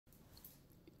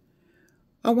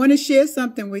I want to share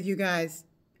something with you guys.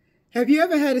 Have you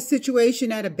ever had a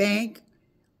situation at a bank,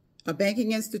 a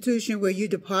banking institution where you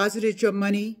deposited your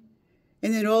money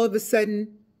and then all of a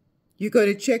sudden you go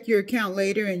to check your account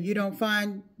later and you don't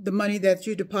find the money that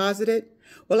you deposited?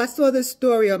 Well, I saw this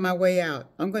story on my way out.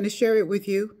 I'm going to share it with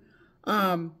you.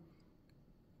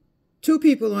 Two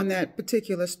people on that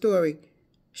particular story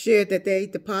shared that they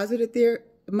deposited their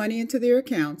money into their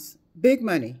accounts, big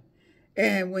money.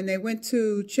 And when they went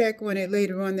to check on it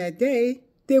later on that day,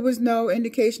 there was no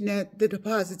indication that the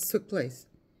deposits took place.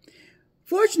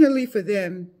 Fortunately for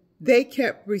them, they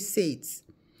kept receipts.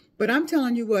 But I'm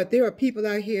telling you what, there are people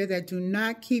out here that do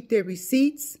not keep their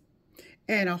receipts,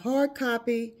 and a hard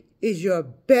copy is your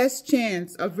best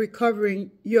chance of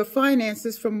recovering your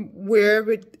finances from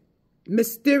wherever it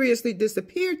mysteriously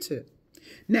disappeared to.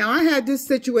 Now, I had this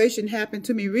situation happen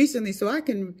to me recently, so I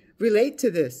can relate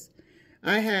to this.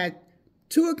 I had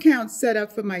 2 accounts set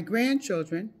up for my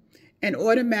grandchildren, and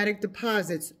automatic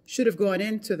deposits should have gone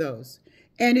into those.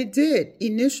 And it did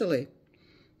initially.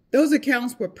 Those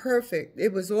accounts were perfect.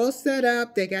 It was all set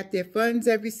up. They got their funds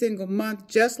every single month,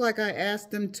 just like I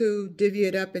asked them to divvy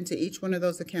it up into each one of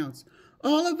those accounts.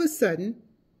 All of a sudden,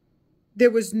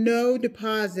 there was no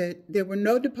deposit. There were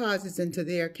no deposits into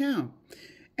their account.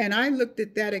 And I looked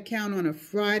at that account on a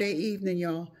Friday evening,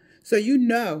 y'all. So you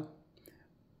know,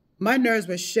 my nerves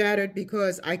were shattered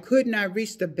because I could not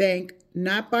reach the bank,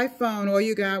 not by phone. All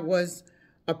you got was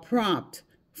a prompt,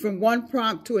 from one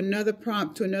prompt to another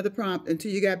prompt to another prompt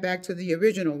until you got back to the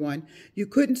original one. You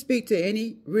couldn't speak to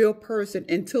any real person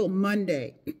until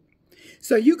Monday.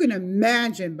 So you can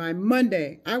imagine by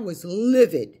Monday, I was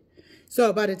livid.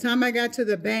 So by the time I got to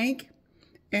the bank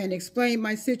and explained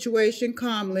my situation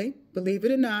calmly, believe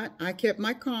it or not, I kept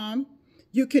my calm.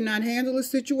 You cannot handle a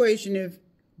situation if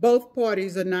both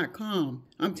parties are not calm.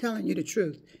 I'm telling you the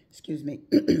truth. Excuse me.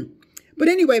 But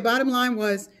anyway, bottom line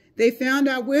was they found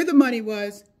out where the money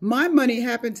was. My money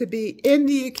happened to be in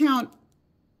the account,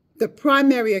 the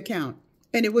primary account,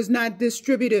 and it was not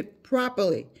distributed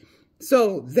properly.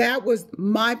 So that was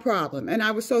my problem. And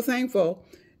I was so thankful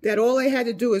that all they had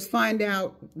to do is find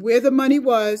out where the money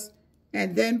was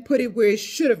and then put it where it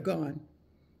should have gone.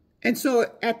 And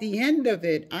so at the end of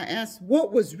it, I asked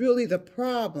what was really the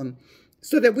problem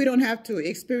so that we don't have to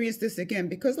experience this again.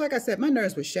 Because like I said, my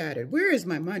nerves were shattered. Where is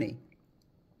my money?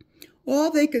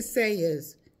 All they could say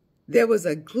is there was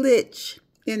a glitch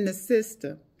in the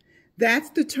system. That's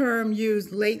the term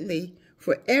used lately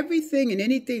for everything and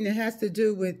anything that has to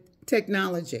do with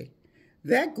technology.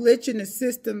 That glitch in the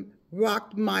system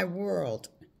rocked my world.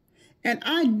 And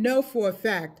I know for a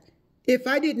fact, if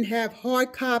I didn't have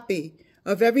hard copy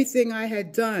of everything I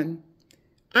had done,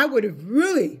 I would have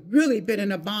really been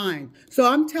in a bind. So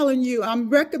I'm telling you, I'm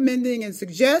recommending and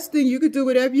suggesting you could do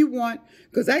whatever you want,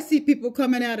 because I see people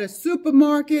coming out of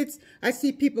supermarkets. I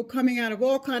see people coming out of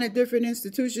all kind of different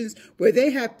institutions where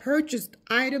they have purchased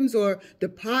items or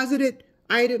deposited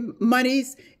item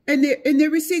monies, and their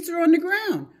receipts are on the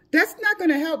ground. That's not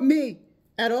going to help me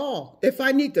at all. If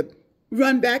I need to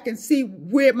run back and see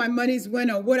where my money's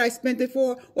went or what I spent it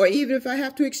for, or even if I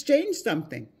have to exchange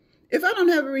something. If I don't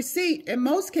have a receipt, in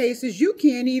most cases, you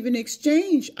can't even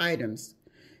exchange items.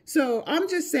 So I'm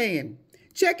just saying,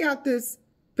 check out this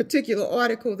particular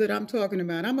article that I'm talking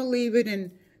about. I'm going to leave it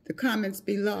in the comments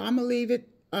below. I'm going to leave it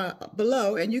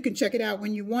below, and you can check it out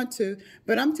when you want to.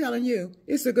 But I'm telling you,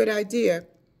 it's a good idea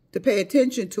to pay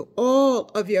attention to all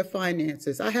of your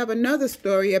finances. I have another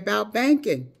story about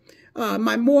banking,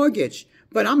 my mortgage,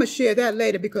 but I'm going to share that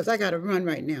later because I got to run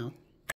right now.